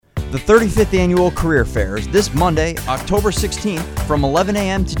The 35th Annual Career Fair is this Monday, October 16th from 11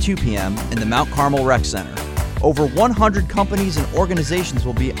 a.m. to 2 p.m. in the Mount Carmel Rec Center. Over 100 companies and organizations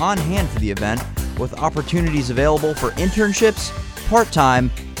will be on hand for the event, with opportunities available for internships,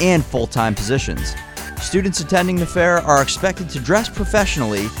 part-time, and full-time positions. Students attending the fair are expected to dress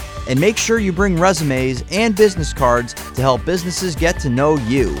professionally and make sure you bring resumes and business cards to help businesses get to know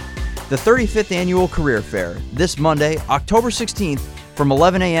you. The 35th Annual Career Fair, this Monday, October 16th, from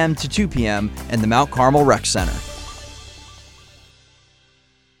 11 a.m. to 2 p.m. in the Mount Carmel Rec Center.